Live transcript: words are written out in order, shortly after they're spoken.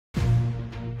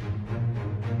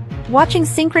watching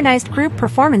synchronized group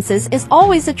performances is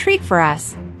always a treat for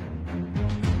us.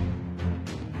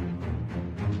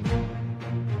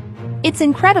 It's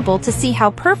incredible to see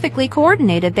how perfectly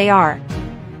coordinated they are,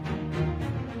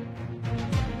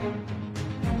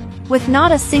 with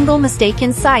not a single mistake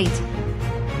in sight.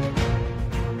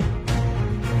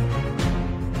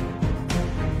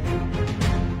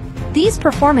 These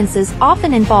performances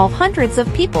often involve hundreds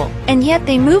of people, and yet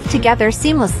they move together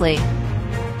seamlessly.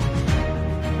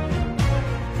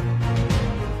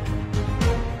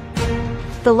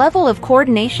 The level of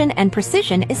coordination and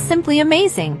precision is simply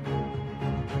amazing.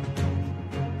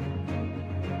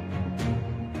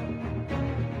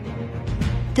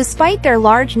 Despite their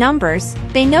large numbers,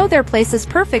 they know their places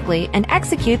perfectly and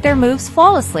execute their moves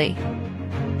flawlessly.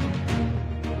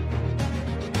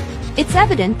 It's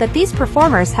evident that these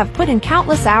performers have put in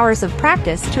countless hours of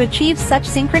practice to achieve such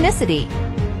synchronicity.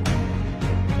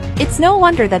 It's no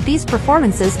wonder that these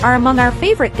performances are among our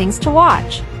favorite things to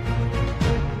watch.